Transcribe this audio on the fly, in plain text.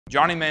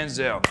Johnny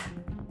Manziel.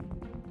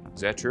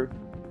 Is that true?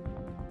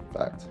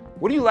 Fact.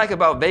 What do you like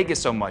about Vegas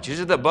so much? Is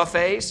it the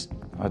buffets?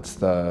 It's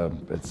the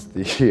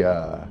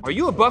Are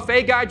you a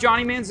buffet guy,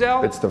 Johnny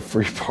Manziel? it's the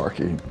free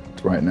parking.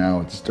 Right now,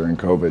 it's during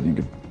COVID, you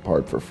could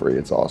park for free.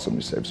 It's awesome,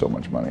 you save so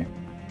much money.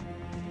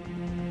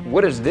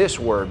 What does this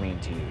word mean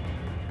to you?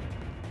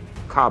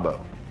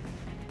 Cabo.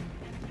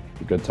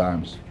 Good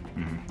times.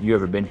 You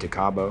ever been to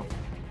Cabo?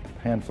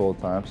 Handful of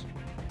times.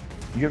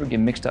 You ever get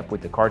mixed up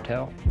with the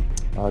cartel?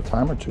 A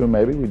time or two,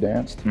 maybe, we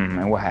danced.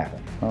 And what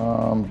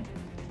happened?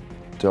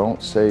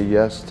 Don't say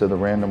yes to the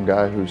random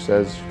guy who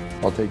says,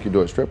 I'll take you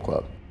to a strip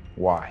club.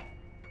 Why?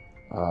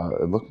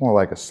 It looked more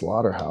like a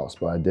slaughterhouse,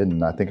 but I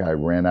didn't. I think I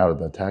ran out of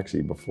the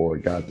taxi before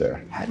it got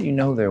there. How do you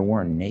know there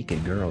weren't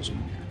naked girls in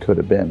there? Could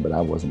have been, but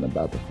I wasn't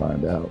about to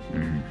find out.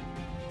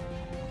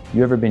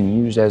 You ever been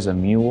used as a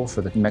mule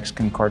for the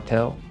Mexican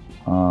cartel?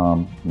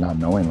 Not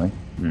knowingly.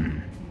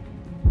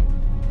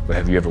 But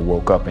have you ever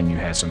woke up and you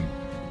had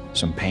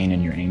some pain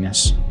in your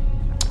anus?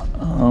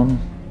 A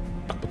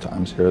couple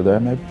times here or there,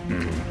 maybe.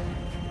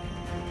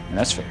 And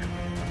that's fair.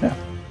 Yeah.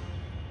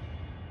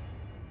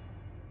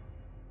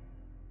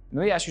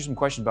 Let me ask you some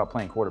questions about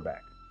playing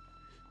quarterback.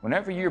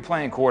 Whenever you're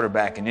playing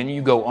quarterback and then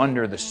you go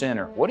under the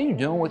center, what are you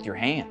doing with your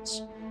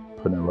hands?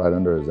 Putting it right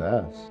under his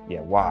ass.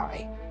 Yeah,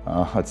 why?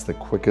 It's the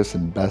quickest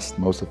and best,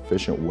 most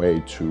efficient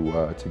way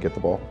to get the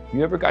ball.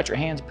 You ever got your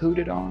hands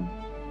pooted on?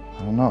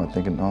 I don't know.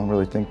 I don't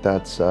really think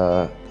that's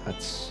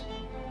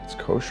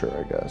kosher.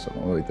 I guess I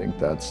don't really think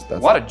that's A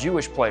lot of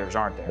Jewish players,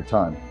 aren't there? a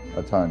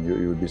ton.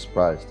 You would be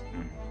surprised.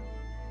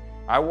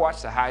 I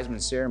watched the Heisman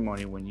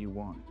ceremony when you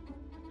won.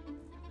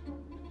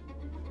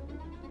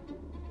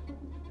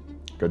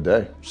 Good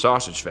day.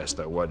 Sausage fest,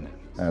 though, wasn't it?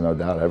 And no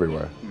doubt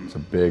everywhere. It's a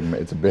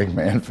big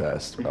man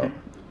fest, bro.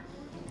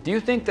 Do you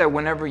think that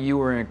whenever you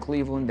were in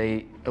Cleveland,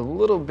 they a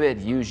little bit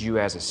used you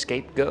as a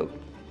scapegoat?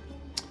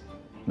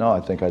 No, I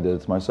think I did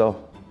it to myself.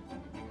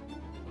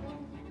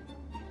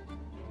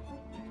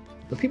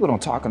 But people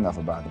don't talk enough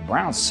about it. The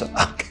Browns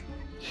suck.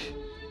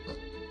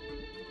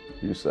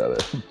 You said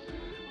it.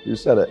 You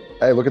said it.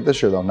 Hey, look at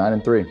this year though,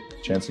 9-3.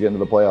 Chance to get into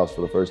the playoffs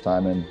for the first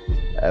time in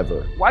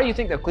ever. Why do you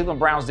think the Cleveland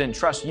Browns didn't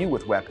trust you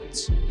with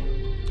weapons?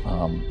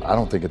 I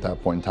don't think at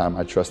that point in time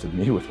I trusted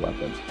me with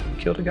weapons. You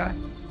killed a guy?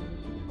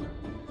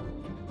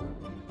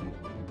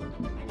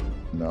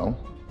 No.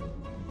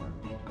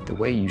 The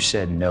way you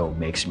said no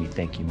makes me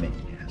think you meant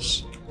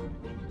yes.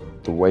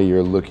 The way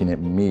you're looking at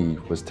me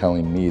was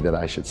telling me that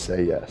I should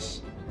say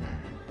yes.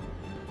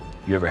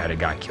 You ever had a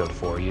guy killed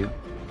for you?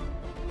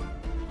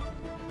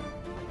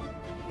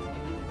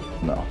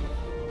 No.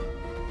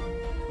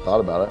 Thought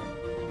about it.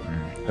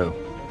 Who?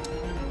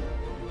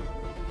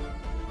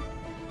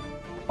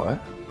 What?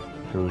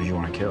 Who would you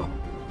want to kill?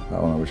 I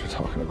don't know what you're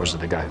talking about. Was it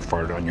the guy who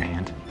farted on your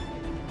hand?